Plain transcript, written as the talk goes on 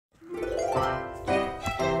Bird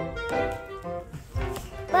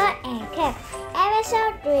and Cat,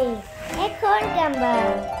 Episode 3, Acorn Gumbo.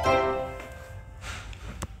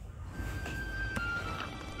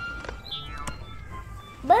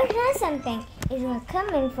 Bird heard something. It was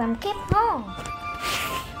coming from Kip's home.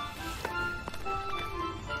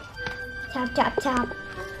 Chop, chop, chop.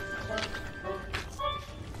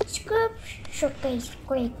 Scoop, squeak,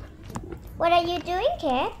 squeak. What are you doing,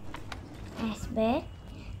 Kip? Asked Bird.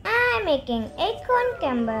 I'm making acorn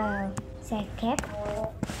gumbo, said Kip.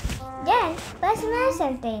 Then Bird smelled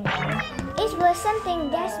something. It was something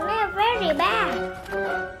that smelled very bad.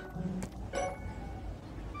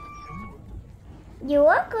 You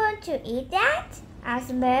are going to eat that?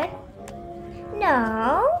 Asked Bird.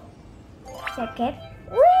 No, said Kip.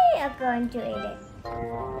 We are going to eat it.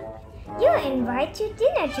 You're invited to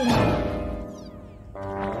dinner tonight.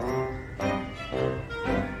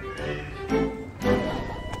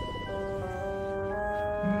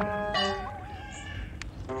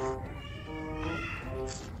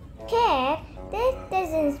 Kip, this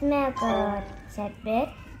doesn't smell good, said Bird.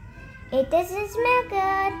 It doesn't smell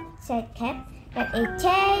good, said Kip, but it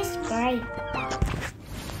tastes great.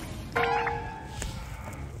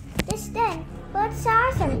 Just then, Bird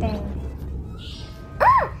saw something.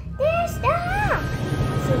 Oh, there's the hawk,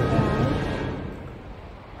 she cried.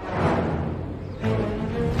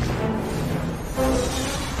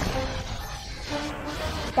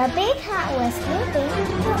 The big hawk was sleeping to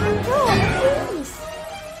control the bees.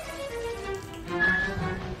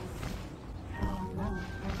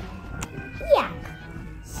 Yuck!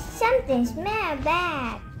 Something smells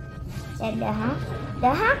bad, said the hawk. The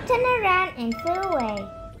hawk turned around and flew away.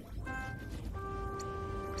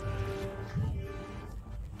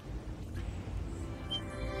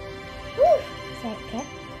 Whew, said Kip.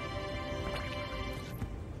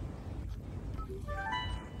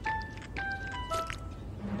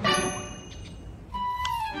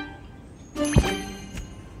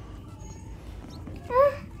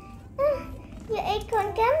 Your acorn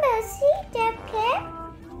gumbo sweet up, Kip,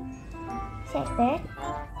 said Bird.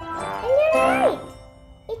 And you're right,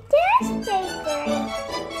 it does taste great.